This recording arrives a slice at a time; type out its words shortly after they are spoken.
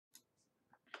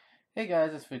Hey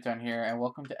guys, it's Futon here, and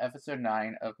welcome to episode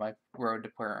 9 of my Road to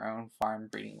Put Our Own Farm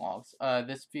breeding logs.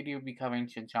 This video will be covering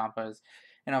ChinChompas,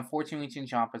 and unfortunately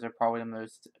ChinChompas are probably the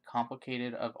most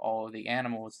complicated of all of the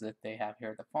animals that they have here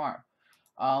at the farm.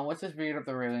 Let's just read up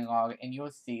the breeding log, and you'll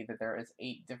see that there is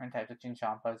 8 different types of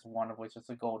ChinChompas, one of which is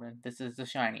the golden. This is the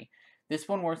shiny. This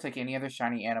one works like any other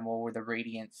shiny animal where the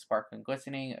radiant, sparkling,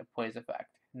 glistening plays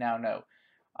effect. Now, no.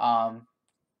 Um,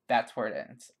 that's where it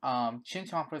ends.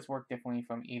 Chinchompas work differently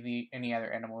from any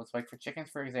other animals. Like for chickens,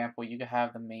 for example, you could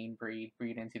have the main breed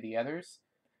into the others.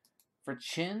 For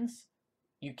chins,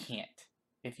 you can't.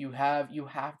 If you have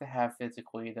to have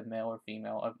physically the male or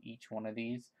female of each one of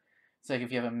these. So like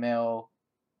if you have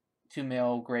two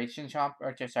male gray chinchompa,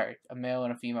 or sorry, a male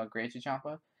and a female gray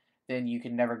chinchompa, then you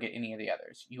can never get any of the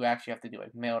others. You actually have to do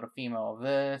like male to female of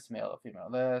this, male to female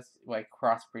of this, like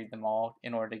crossbreed them all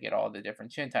in order to get all the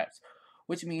different chin types.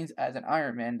 Which means as an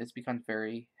Ironman, this becomes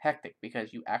very hectic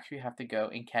because you actually have to go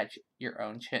and catch your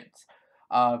own chins.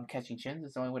 Catching chins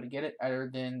is the only way to get it, other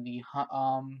than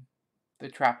the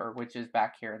trapper, which is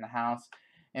back here in the house.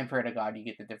 And pray to God you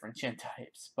get the different chin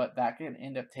types, but that can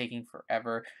end up taking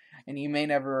forever, and you may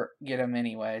never get them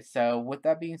anyway. So with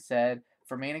that being said,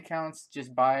 for main accounts,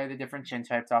 just buy the different chin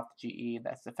types off the GE.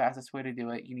 That's the fastest way to do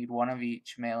it. You need one of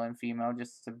each, male and female,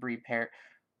 just to breed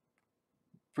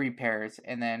pairs,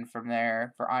 and then from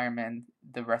there, for Ironman,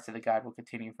 the rest of the guide will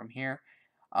continue from here.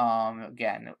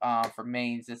 Again, for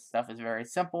mains, this stuff is very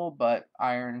simple, but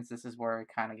irons, this is where it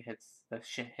kind of hits the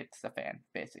shit hits the fan,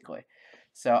 basically.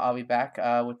 So I'll be back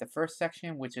with the first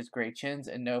section, which is gray chins,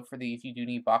 and note for these, you do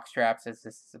need box traps, as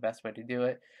this is the best way to do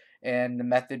it. And the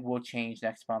method will change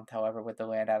next month, however, with the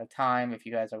land out of time. If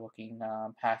you guys are looking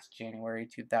past January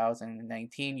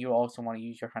 2019, you also want to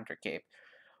use your hunter cape.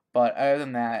 But other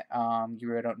than that, you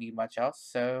really don't need much else.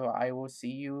 So I will see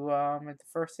you at the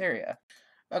first area.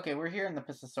 Okay, we're here in the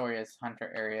Pissasaurus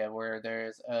hunter area where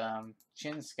there's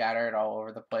chins scattered all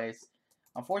over the place.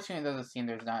 Unfortunately, it doesn't seem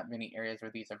there's not many areas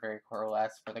where these are very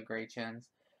coalesced for the gray chins.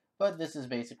 But this is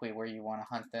basically where you want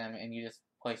to hunt them, and you just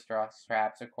place draw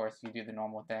traps. Of course, you do the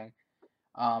normal thing.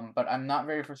 But I'm not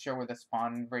very for sure where the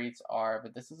spawn rates are,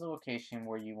 but this is a location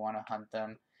where you want to hunt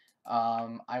them.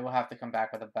 I will have to come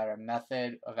back with a better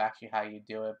method of actually how you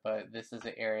do it, but this is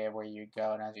the area where you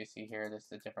go, and as you see here, this is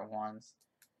the different ones.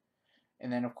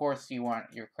 And then, of course, you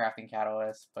want your crafting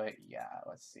catalyst, but yeah,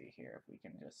 let's see here if we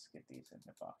can just get these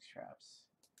into box traps.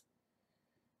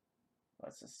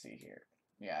 Let's just see here.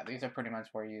 Yeah, these are pretty much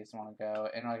where you just want to go.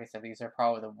 And like I said, these are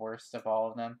probably the worst of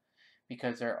all of them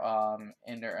because they're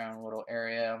in their own little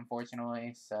area,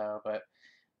 unfortunately. So, but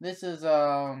this is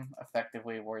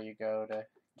effectively where you go to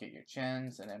get your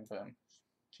chins, and then boom,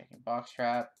 checking box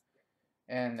trap,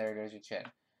 and there goes your chin.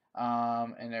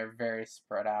 And they're very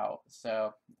spread out.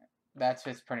 So that's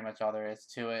just pretty much all there is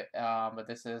to it. But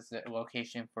this is the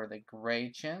location for the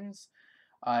gray chins.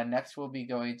 Next, we'll be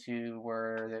going to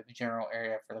where the general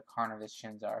area for the carnivorous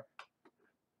chins are.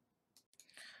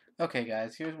 Okay,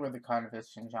 guys, here's where the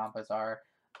carnivorous ChinChompas are.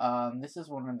 This is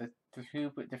one of the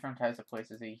two different types of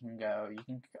places that you can go. You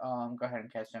can go ahead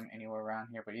and catch them anywhere around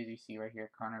here, but as you see right here,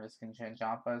 carnivorous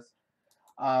ChinChompas.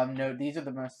 No, these are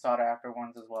the most sought after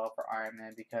ones as well for Iron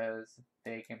Man because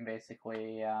they can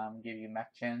basically give you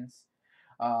mech chins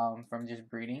from just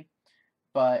breeding.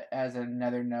 But as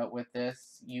another note with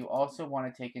this, you also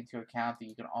want to take into account that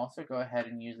you can also go ahead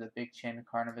and use the Big Chin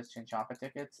Carnivorous ChinChompa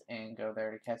tickets and go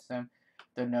there to catch them.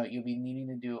 Though note, you'll be needing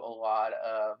to do a lot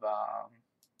of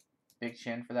Big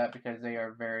Chin for that because they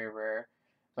are very rare.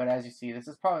 But as you see, this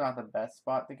is probably not the best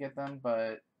spot to get them,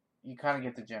 but you kind of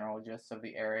get the general gist of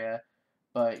the area.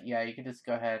 But yeah, you can just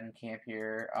go ahead and camp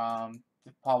here.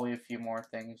 Probably a few more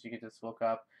things you could just look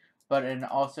up. But and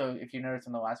also, if you notice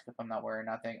in the last clip, I'm not wearing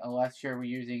nothing. Unless you're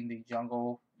using the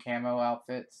jungle camo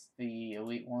outfits, the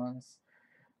elite ones.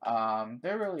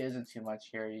 There really isn't too much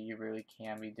here you really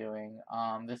can be doing.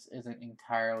 This isn't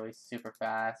entirely super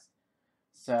fast.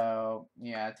 So,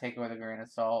 yeah, take it with a grain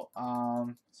of salt.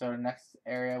 So the next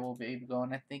area we'll be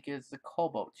going, I think, is the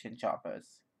Cobalt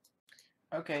ChinChompas.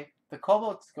 Okay, the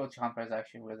Cobalt ChinChompas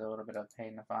actually was a little bit of a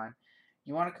pain to find.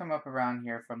 You want to come up around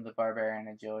here from the Barbarian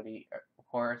Agility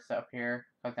horse up here,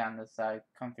 go down this side,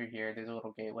 come through here, there's a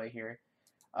little gateway here.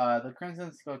 The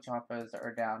Crimson ChinChompas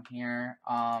are down here,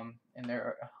 and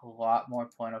they're a lot more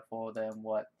plentiful than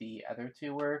what the other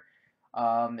two were. The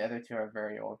other two are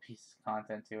very old pieces of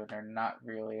content too, and they're not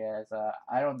really as,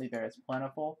 I don't think they're as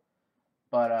plentiful,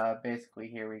 but basically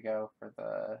here we go for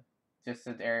the, just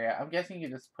the area. I'm guessing you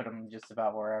just put them just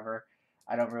about wherever.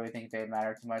 I don't really think they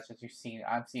matter too much, as you've seen,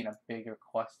 I've seen a bigger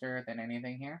cluster than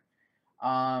anything here.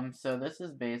 So this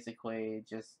is basically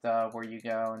just where you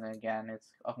go, and again,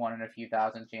 it's a 1 in a few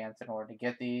thousand chance in order to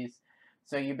get these.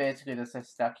 So you basically just are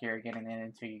stuck here getting in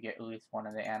until you get at least one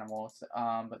of the animals.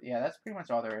 But yeah, that's pretty much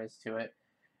all there is to it.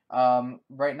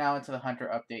 Right now into the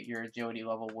Hunter update, your agility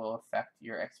level will affect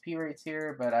your XP rates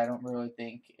here, but I don't really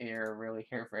think you're really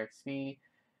here for XP,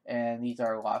 and these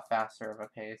are a lot faster of a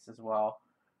pace as well.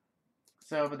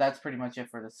 So, but that's pretty much it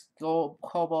for the Skull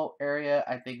Cobalt area.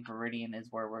 I think Viridian is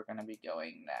where we're going to be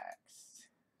going next.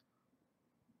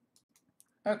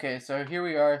 Okay, so here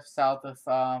we are south of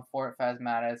Fort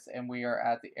Phasmatis, and we are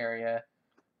at the area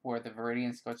where the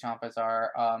Viridian ChinChompas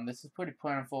are. This is pretty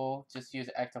plentiful. Just use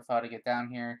Ectofile to get down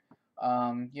here.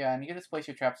 Yeah, and you can just place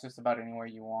your traps just about anywhere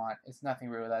you want. It's nothing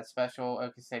really that special.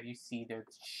 Like I said, you see the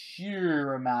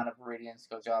sheer amount of Viridian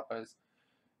ChinChompas.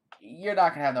 You're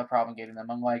not gonna have no problem getting them,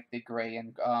 unlike the Gray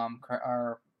and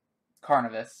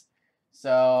Carnivus.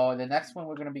 So the next one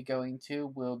we're gonna be going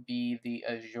to will be the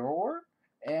Azure,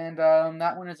 and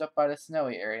that one is up by the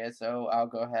snowy area. So I'll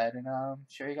go ahead and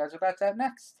show you guys what that's at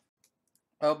next.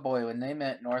 Oh boy, when they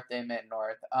meant north, they meant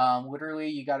north. Literally,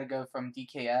 you got to go from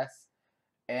DKS,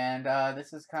 and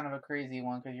this is kind of a crazy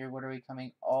one because you're literally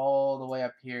coming all the way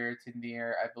up here to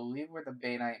near, I believe, where the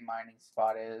Bainite mining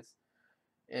spot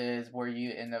is where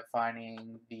you end up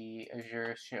finding the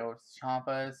Azure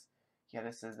Champas. Yeah,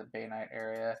 this is the Bainite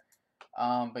area.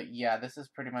 But yeah, this is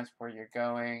pretty much where you're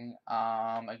going.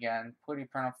 Again, pretty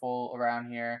plentiful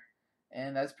around here,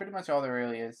 and that's pretty much all there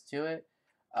really is to it.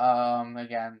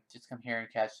 Again, just come here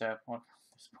and catch up. Well,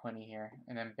 there's plenty here,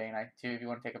 and then Bainite too. If you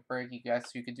want to take a break,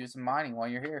 you could do some mining while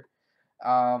you're here.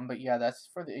 But yeah, that's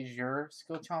for the Azure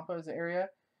ChinChompas area.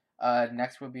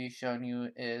 Next we'll be showing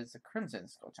you is the Crimson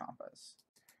ChinChompas.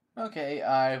 Okay,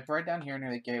 right down here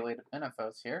near the gateway to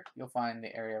Benephos here, you'll find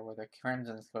the area where the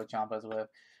Crimson ChinChompas live.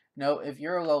 Note, if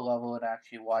you're a low level and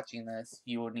actually watching this,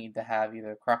 you will need to have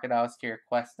either Crocodile Tier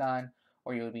quest done,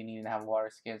 or you'll be needing to have water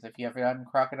skins. If you have done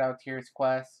Crocodile Tier's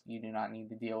quest, you do not need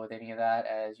to deal with any of that,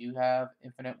 as you have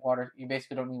infinite water. You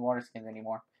basically don't need water skins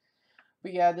anymore.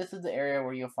 But yeah, this is the area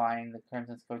where you'll find the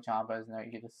Crimson ChinChompas, and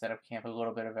you get to set up camp a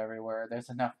little bit of everywhere. There's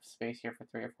enough space here for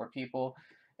 3 or 4 people.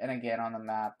 And again, on the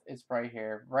map, it's right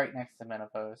here, right next to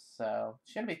Menopause, so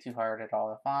shouldn't be too hard at all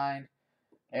to find.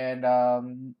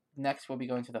 And next we'll be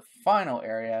going to the final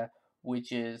area,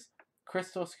 which is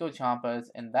Crystal ChinChompas,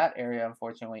 and that area,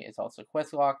 unfortunately, is also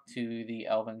quest locked to the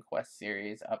Elven Quest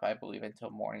series, up, I believe,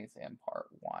 until Morning's End Part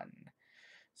 1.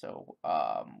 So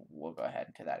we'll go ahead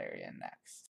into that area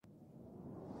next.